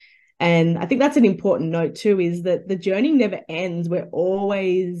And I think that's an important note too, is that the journey never ends. We're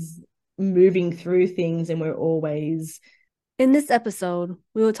always moving through things, and we're always. In this episode,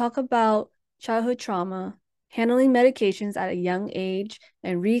 we will talk about childhood trauma, handling medications at a young age,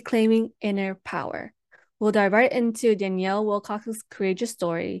 and reclaiming inner power. We'll dive right into Danielle Wilcox's courageous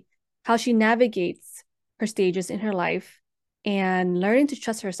story, how she navigates her stages in her life, and learning to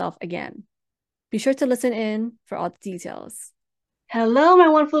trust herself again. Be sure to listen in for all the details. Hello, my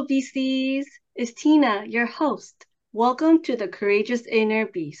wonderful beasties. It's Tina, your host. Welcome to the Courageous Inner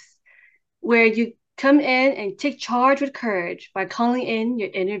Beast, where you come in and take charge with courage by calling in your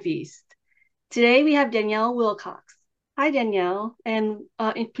inner beast. Today we have Danielle Wilcox. Hi, Danielle, and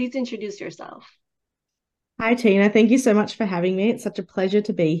please introduce yourself. Hi, Tina. Thank you so much for having me. It's such a pleasure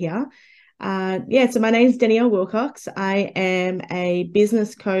to be here. So my name is Danielle Wilcox. I am a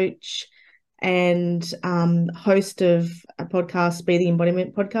business coach and host of a podcast, Be the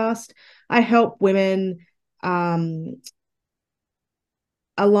Embodiment podcast. I help women align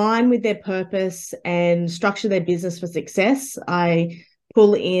with their purpose and structure their business for success. I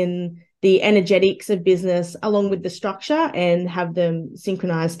pull in the energetics of business along with the structure and have them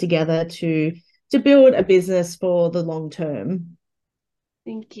synchronized together to build a business for the long term.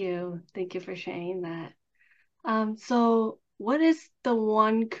 Thank you. Thank you for sharing that. So what is the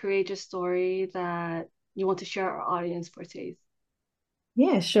one courageous story that you want to share our audience for today?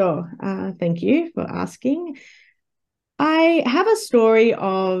 Yeah, sure. Thank you for asking. I have a story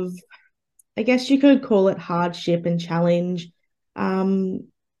of, I guess you could call it hardship and challenge. Um,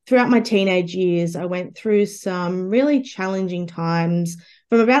 Throughout my teenage years, I went through some really challenging times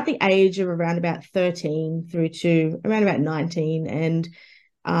from about the age of around about 13 through to around about 19. And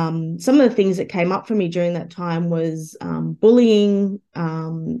some of the things that came up for me during that time was bullying,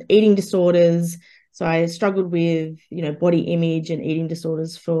 eating disorders. So I struggled with, body image and eating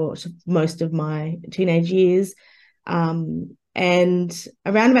disorders for most of my teenage years. And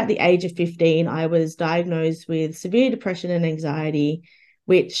around about the age of 15, I was diagnosed with severe depression and anxiety,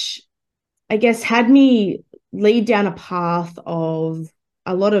 which I guess had me lead down a path of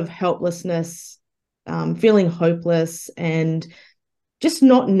a lot of helplessness, feeling hopeless, and just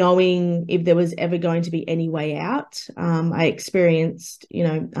not knowing if there was ever going to be any way out. I experienced,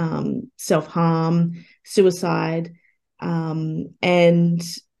 self-harm, suicide, and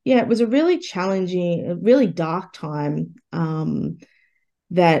yeah, it was a really challenging, a really dark time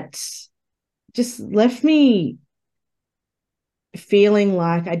that just left me feeling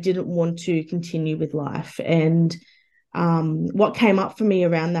like I didn't want to continue with life. And what came up for me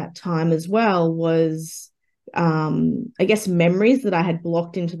around that time as well was, I guess, memories that I had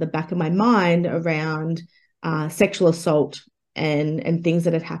blocked into the back of my mind around sexual assault and things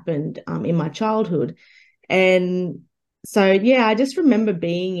that had happened in my childhood. And so, yeah, I just remember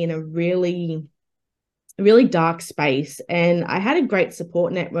being in a really, really dark space, and I had a great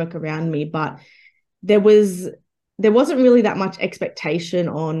support network around me, but there was there wasn't really that much expectation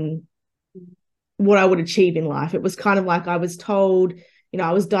on what I would achieve in life. It was kind of like I was told,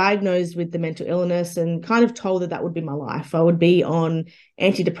 I was diagnosed with the mental illness and kind of told that that would be my life. I would be on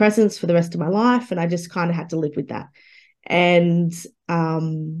antidepressants for the rest of my life, and I just kind of had to live with that. And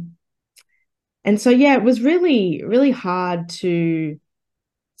so, yeah, it was really, really hard to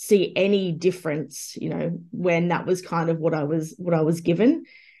see any difference, when that was kind of what I was given.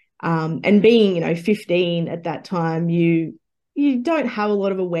 And being, 15 at that time, you don't have a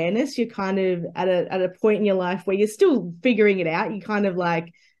lot of awareness. You're kind of at a point in your life where you're still figuring it out. You kind of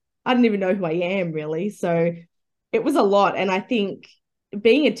like, I don't even know who I am really. So it was a lot. And I think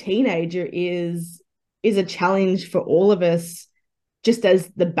being a teenager is a challenge for all of us, just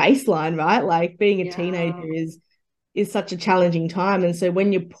as the baseline, right? Like being a teenager is such a challenging time. And so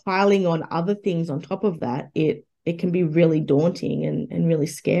when you're piling on other things on top of that, it can be really daunting and really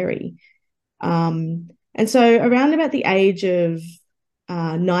scary. And so around about the age of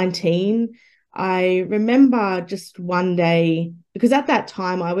 19, I remember just one day, because at that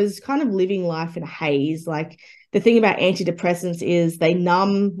time I was kind of living life in a haze. Like the thing about antidepressants is they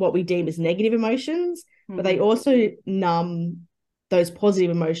numb what we deem as negative emotions, but they also numb those positive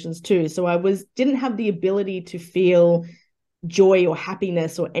emotions too. So didn't have the ability to feel joy or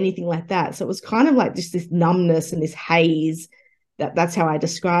happiness or anything like that. So it was kind of like just this numbness and this haze. That's how I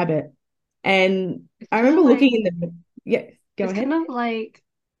describe it. And I remember looking in the go it's ahead. kind of like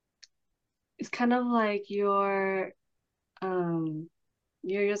you're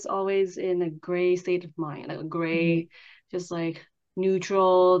just always in a gray state of mind, like a gray, just like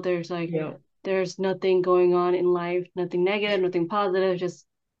neutral. There's nothing going on in life, nothing negative, nothing positive, just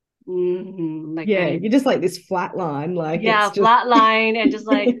like you're just like this flat line, like it's just flat line and just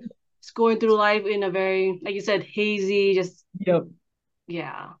like just going through life in a very, like you said, hazy, just Yep.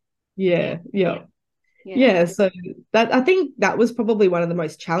 yeah. Yeah. Yep. Yeah. Yeah, so that I think that was probably one of the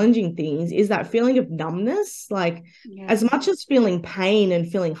most challenging things is that feeling of numbness. Like as much as feeling pain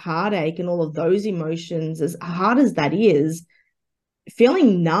and feeling heartache and all of those emotions, as hard as that is,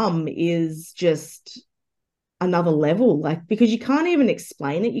 feeling numb is just another level. Like because you can't even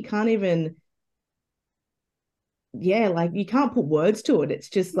explain it, you can't even like you can't put words to it. It's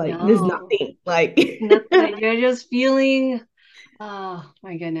just like there's No, nothing. Like nothing. You're just feeling, oh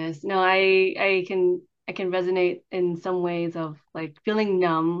my goodness. No, I can resonate in some ways of like feeling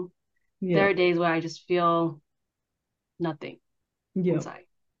numb. There yeah, are days where I just feel nothing yeah, inside.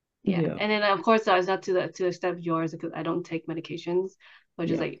 Yeah. yeah, And then of course it's not to the extent of yours because I don't take medications, but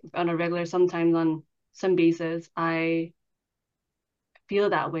just yeah, like on a regular, sometimes on some basis, I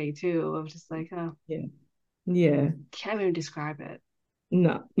feel that way too. Of just like, oh, yeah, yeah. can't even describe it.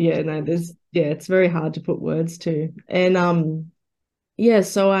 No, yeah, no, it's very hard to put words to. And yeah,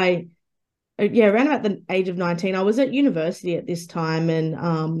 so around about the age of 19, I was at university at this time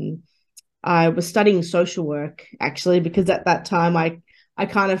and I was studying social work actually because at that time I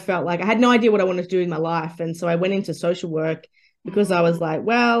kind of felt like I had no idea what I wanted to do in my life. And so I went into social work because I was like,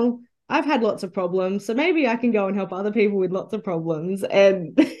 well, I've had lots of problems, so maybe I can go and help other people with lots of problems.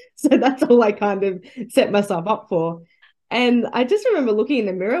 And so that's all I kind of set myself up for. And I just remember looking in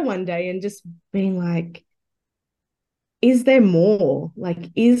the mirror one day and just being like, is there more?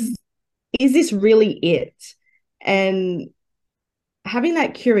 Like, is this really it? And having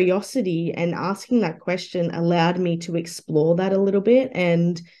that curiosity and asking that question allowed me to explore that a little bit.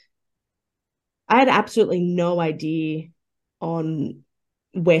 And I had absolutely no idea on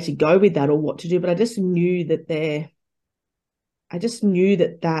where to go with that or what to do, but I just knew that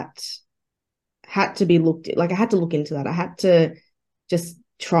had to be looked at. Like I had to look into that. I had to just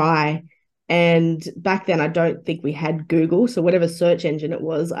try. And back then, I don't think we had Google. So whatever search engine it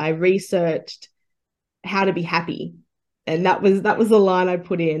was, I researched how to be happy. And that was the line I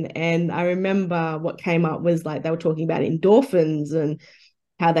put in. And I remember what came up was like they were talking about endorphins and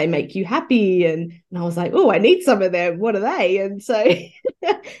how they make you happy. And I was like, oh, I need some of them. What are they? And so I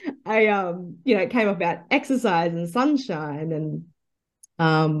it came up about exercise and sunshine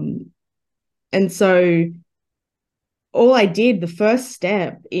and so all I did, the first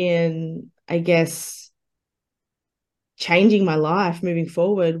step in, I guess, changing my life moving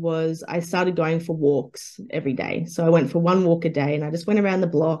forward was I started going for walks every day. So I went for one walk a day and I just went around the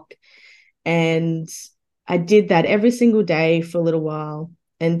block and I did that every single day for a little while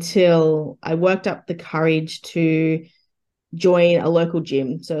until I worked up the courage to join a local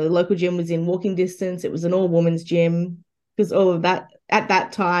gym. So the local gym was in walking distance. It was an all-women's gym because all of that at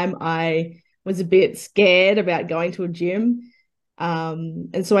that time I was a bit scared about going to a gym.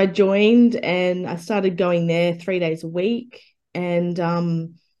 And so I joined and I started going there 3 days a week. And at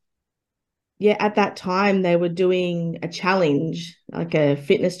that time they were doing a challenge, like a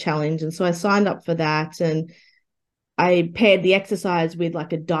fitness challenge. And so I signed up for that and I paired the exercise with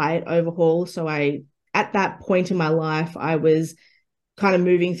like a diet overhaul. So at that point in my life, I was kind of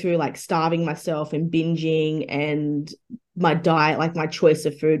moving through like starving myself and binging, and my diet, like my choice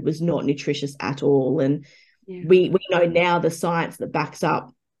of food was not nutritious at all. And we know now the science that backs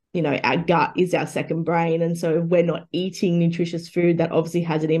up, our gut is our second brain. And so if we're not eating nutritious food, that obviously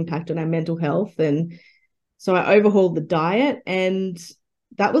has an impact on our mental health. And so I overhauled the diet, and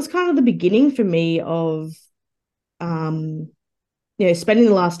that was kind of the beginning for me of spending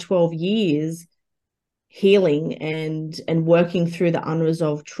the last 12 years healing and working through the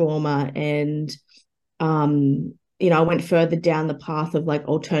unresolved trauma. And I went further down the path of like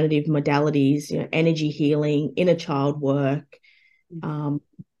alternative modalities, energy healing, inner child work,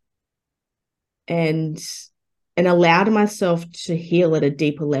 and allowed myself to heal at a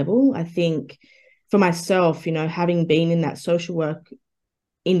deeper level. I think for myself, having been in that social work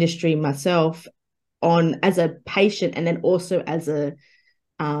industry myself on as a patient and then also as a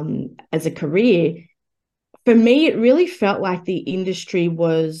career, for me, it really felt like the industry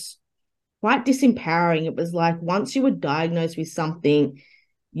was quite disempowering. It was like once you were diagnosed with something,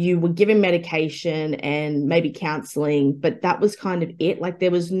 you were given medication and maybe counseling, but that was kind of it. Like there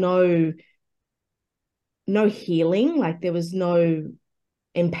was no healing, like there was no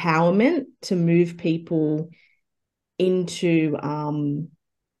empowerment to move people into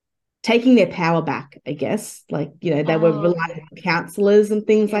taking their power back, I guess. Like, they were relying on counselors and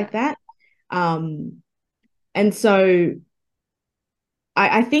things like that. And so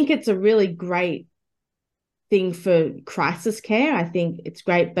I think it's a really great thing for crisis care. I think it's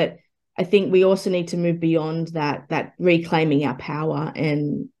great, but I think we also need to move beyond that reclaiming our power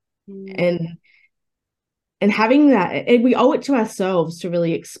and and having that, and we owe it to ourselves to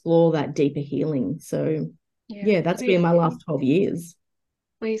really explore that deeper healing. So yeah, that's been my last 12 years.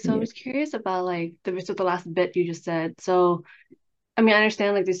 Wait, so I was curious about like the last bit you just said. So I mean, I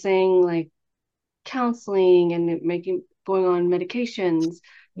understand like they're saying like counseling and going on medications,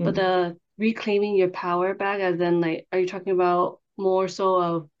 but the reclaiming your power back, as in like, are you talking about more so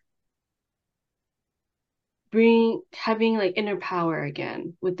of having like inner power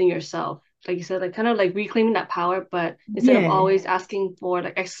again within yourself? Like you said, like kind of like reclaiming that power, but instead of always asking for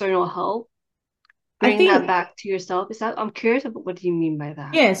like external help, bringing that back to yourself. I'm curious about what do you mean by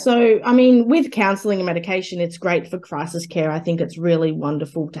that? Yeah, so I mean, with counseling and medication, it's great for crisis care. I think it's really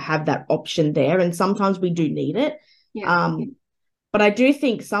wonderful to have that option there, and sometimes we do need it. But I do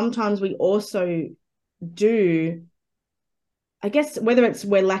think sometimes we also do, I guess, whether it's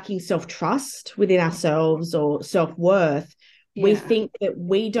we're lacking self-trust within ourselves or self-worth, we think that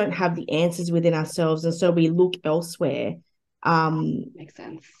we don't have the answers within ourselves, and so we look elsewhere. Makes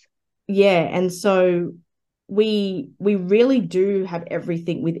sense. Yeah, and so we really do have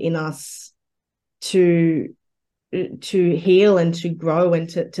everything within us to heal and to grow and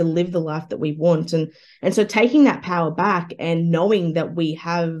to live the life that we want. And so taking that power back and knowing that we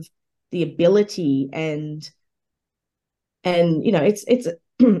have the ability, and you know, it's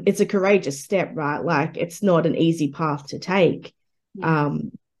it's a courageous step, right? Like, it's not an easy path to take.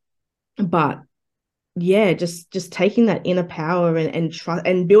 But yeah, just taking that inner power and trust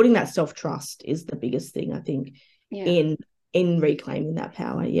and building that self-trust is the biggest thing, I think, in reclaiming that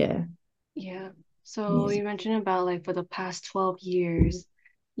power. So you mentioned about like for the past 12 years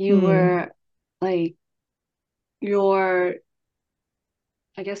you were like your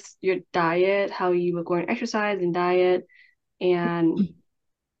I guess your diet, how you were going to exercise and diet, and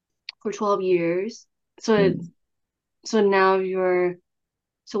for 12 years. So now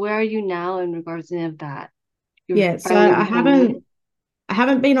so where are you now in regards to that? So I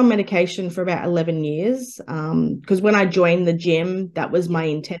haven't been on medication for about 11 years, because when I joined the gym, that was my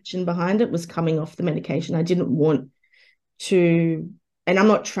intention behind it, was coming off the medication. I didn't want to, and I'm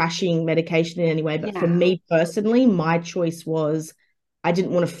not trashing medication in any way, but for me personally, my choice was I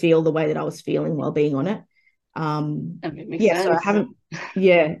didn't want to feel the way that I was feeling while being on it. That makes sense.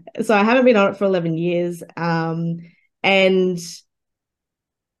 So I haven't been on it for 11 years. And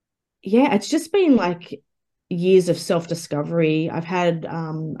yeah, it's just been like years of self-discovery.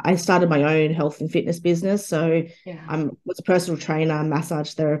 I started my own health and fitness business. So I was a personal trainer,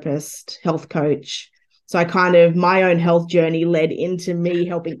 massage therapist, health coach. So my own health journey led into me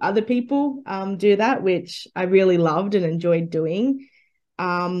helping other people do that, which I really loved and enjoyed doing.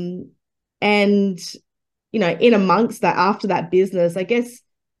 And, you know, in amongst that, after that business, I guess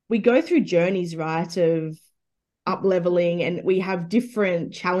we go through journeys, right, of up leveling, and we have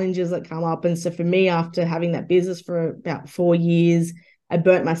different challenges that come up. And so for me, after having that business for about 4 years, I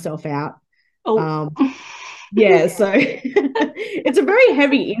burnt myself out. So it's a very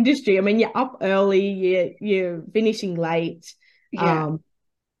heavy industry. I mean, you're up early, you're finishing late,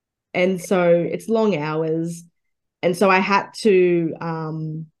 and so it's long hours. And so I had to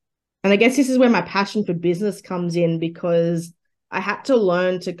and I guess this is where my passion for business comes in, because I had to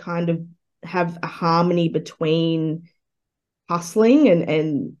learn to kind of have a harmony between hustling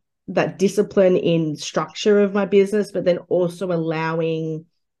and that discipline in structure of my business, but then also allowing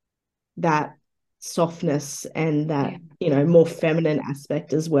that softness and that, you know, more feminine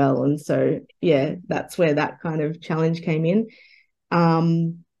aspect as well. And so, that's where that kind of challenge came in.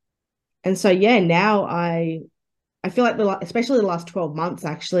 And so, now I feel like especially the last 12 months,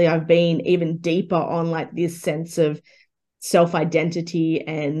 actually, I've been even deeper on like this sense of self-identity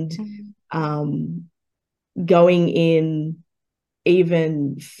and going in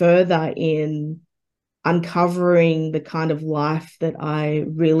even further in uncovering the kind of life that I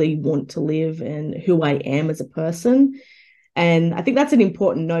really want to live and who I am as a person. And I think that's an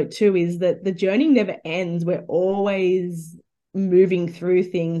important note too, is that the journey never ends. We're always moving through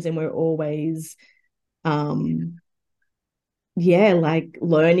things, and we're always like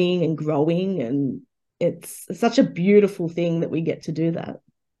learning and growing, and it's such a beautiful thing that we get to do that.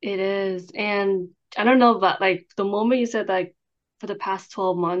 It is. And I don't know, but like the moment you said like for the past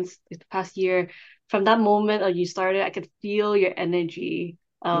 12 months, like the past year, from that moment you started, I could feel your energy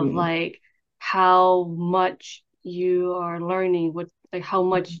of like how much you are learning, with like how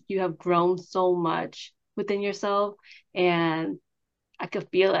much you have grown so much within yourself. And I could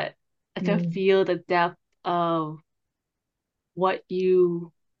feel it. I could feel the depth of what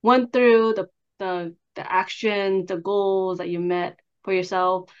you went through, the action, the goals that you met for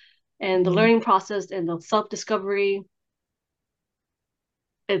yourself, and the learning process and the self-discovery.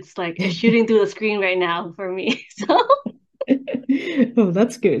 it's like it's shooting through the screen right now for me. So Oh,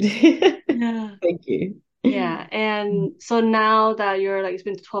 that's good. yeah. Thank you. Yeah. And so now that you're like it's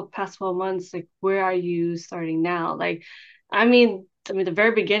been 12 months, like where are you starting now? Like, I mean the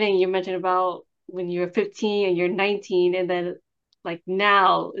very beginning you mentioned about when you were 15 and you're 19, and then like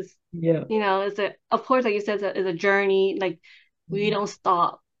now it's Yeah. it's a of course like you said it's a journey. Like we don't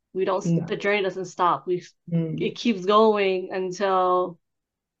stop. We don't No. the journey doesn't stop. We Mm. it keeps going until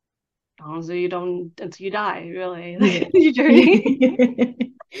honestly you don't until you die, really. Yeah. Like your journey.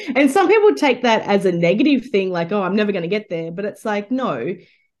 And some people take that as a negative thing, like, oh, I'm never going to get there. But it's like, no,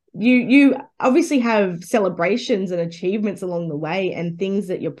 you obviously have celebrations and achievements along the way and things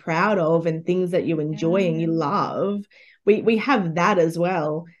that you're proud of and things that you enjoy and you Yeah. love. We have that as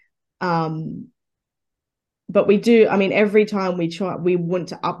well. Um, but we do, I mean, every time we want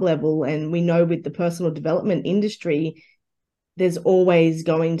to up level, and we know with the personal development industry, there's always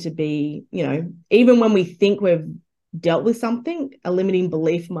going to be, even when we think we've dealt with something, a limiting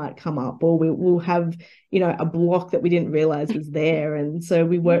belief might come up, or we'll have, a block that we didn't realize was there. And so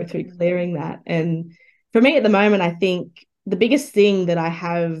we work through clearing that. And for me at the moment, I think the biggest thing that I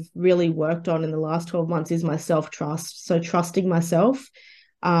have really worked on in the last 12 months is my self-trust. So trusting myself.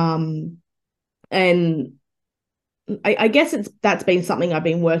 And I guess that's been something I've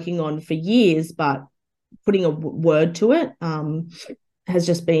been working on for years, but putting a word to it has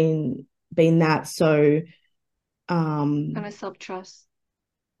just been that. So Kind of self-trust,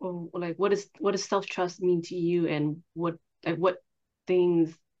 or like what does self-trust mean to you, and what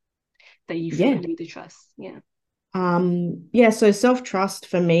things that you feel yeah. you need to trust? Yeah. So self-trust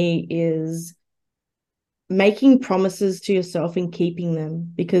for me is making promises to yourself and keeping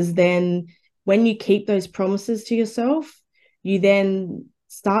them, because then when you keep those promises to yourself, you then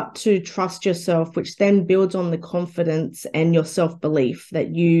start to trust yourself, which then builds on the confidence and your self-belief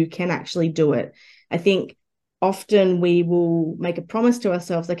that you can actually do it. I think often we will make a promise to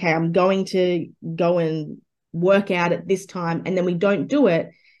ourselves, okay, I'm going to go and work out at this time, and then we don't do it.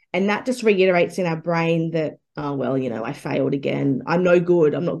 And that just reiterates in our brain that, oh, well, I failed again. I'm no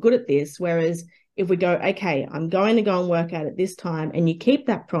good. I'm not good at this. Whereas if we go, okay, I'm going to go and work out at this time, and you keep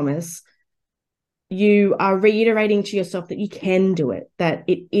that promise, you are reiterating to yourself that you can do it, that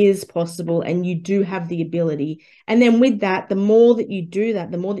it is possible, and you do have the ability. And then with that, the more that you do that,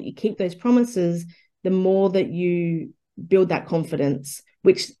 the more that you keep those promises, the more that you build that confidence,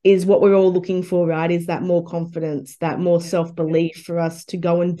 which is what we're all looking for, right? Is that more confidence, that more self-belief for us to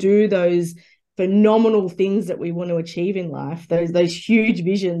go and do those phenomenal things that we want to achieve in life, those huge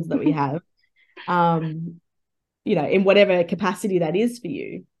visions that we have, in whatever capacity that is for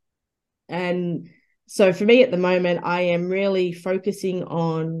you. And so for me at the moment, I am really focusing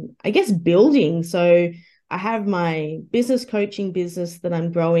on, I guess, building. So I have my business coaching business that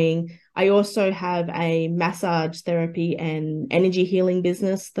I'm growing. I also have a massage therapy and energy healing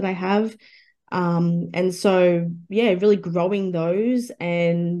business that I have. And so, yeah, really growing those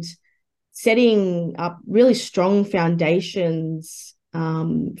and setting up really strong foundations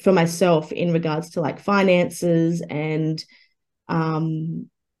for myself in regards to like finances and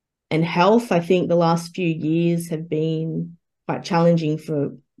health. I think the last few years have been quite challenging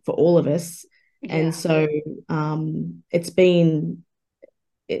for all of us. And so it's been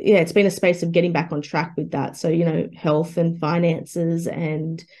a space of getting back on track with that. So, health and finances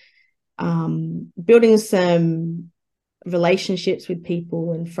and building some relationships with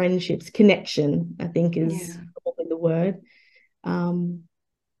people and friendships, connection, I think is probably the word. So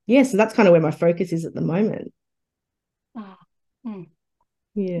that's kind of where my focus is at the moment. Oh, hmm.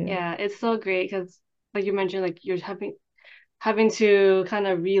 Yeah. Yeah, it's so great because, like you mentioned, like you're having to kind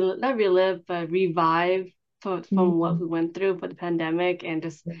of not relive but revive from what we went through for the pandemic, and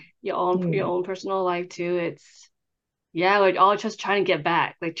just your own personal life too. It's we're all just trying to get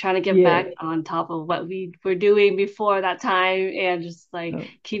back, like trying to get back on top of what we were doing before that time, and just like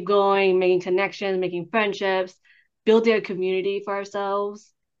keep going, making connections, making friendships, building a community for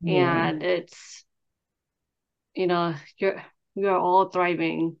ourselves. And it's you're all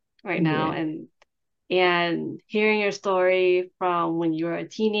thriving right now, and hearing your story from when you were a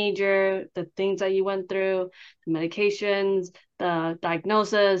teenager, the things that you went through, the medications, the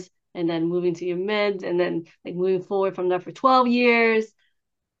diagnosis, and then moving to your mids, and then like moving forward from there for 12 years.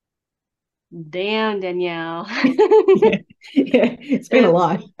 Damn, Danielle. It's been a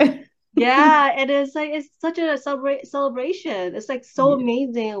lot. Yeah, it is like it's such a celebration. It's like so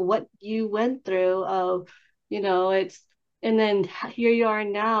amazing what you went through. It's and then here you are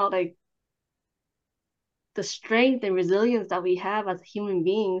now, like the strength and resilience that we have as human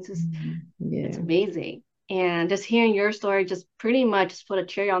beings is it's amazing. And just hearing your story just pretty much just put a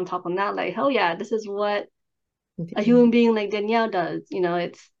cherry on top of that. Like, hell yeah, this is what a human being like Danielle does.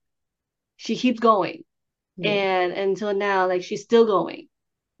 She keeps going. Yeah. And until now, like she's still going.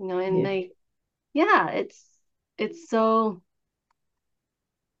 And Yeah. like, yeah, it's so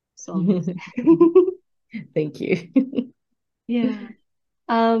amazing. Thank you. Yeah.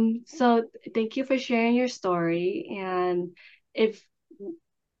 So thank you for sharing your story. And if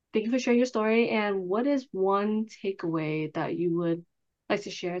thank you for sharing your story. And what is one takeaway that you would like to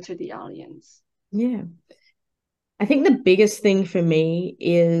share to the audience? Yeah. I think the biggest thing for me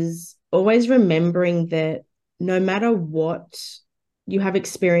is always remembering that no matter what you have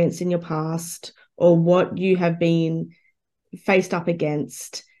experienced in your past or what you have been faced up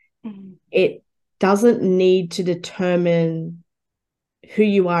against, Mhm. it doesn't need to determine who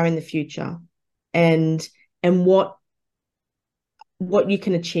you are in the future and what you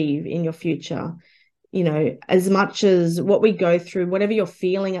can achieve in your future. As much as what we go through, whatever you're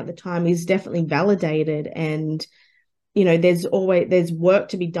feeling at the time is definitely validated, and there's work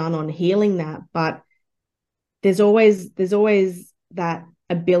to be done on healing that, but there's always that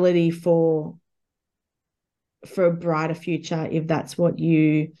ability for a brighter future if that's what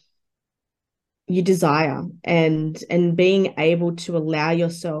you desire, and being able to allow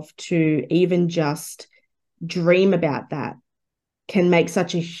yourself to even just dream about that can make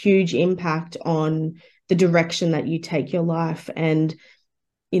such a huge impact on the direction that you take your life. And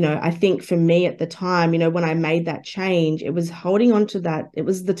I think for me at the time, when I made that change, it was holding on to that. It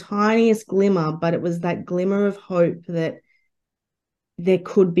was the tiniest glimmer, but it was that glimmer of hope that there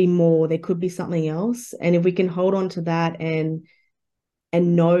could be more, there could be something else. And if we can hold on to that and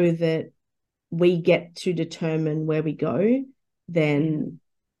know that we get to determine where we go, then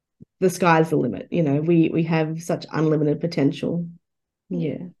the sky's the limit. We have such unlimited potential.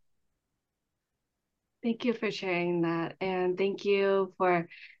 Yeah. Thank you for sharing that. And thank you for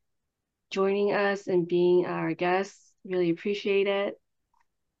joining us and being our guest. Really appreciate it.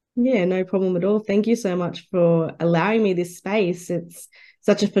 Yeah, no problem at all. Thank you so much for allowing me this space. It's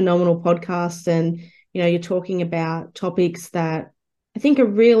such a phenomenal podcast, and you're talking about topics that I think are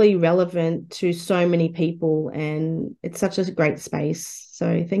really relevant to so many people, and it's such a great space.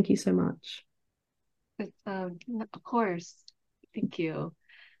 So thank you so much. Of course. Thank you.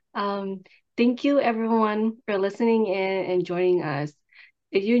 Thank you everyone for listening in and joining us.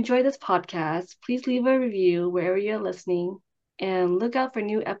 If you enjoyed this podcast, please leave a review wherever you're listening and look out for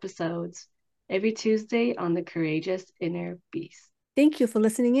new episodes every Tuesday on the Courageous Inner Beast. Thank you for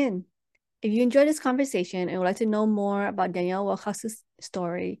listening in. If you enjoyed this conversation and would like to know more about Danielle Wilcox's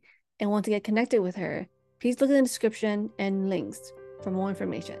story and want to get connected with her, please look in the description and links for more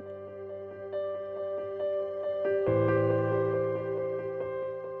information.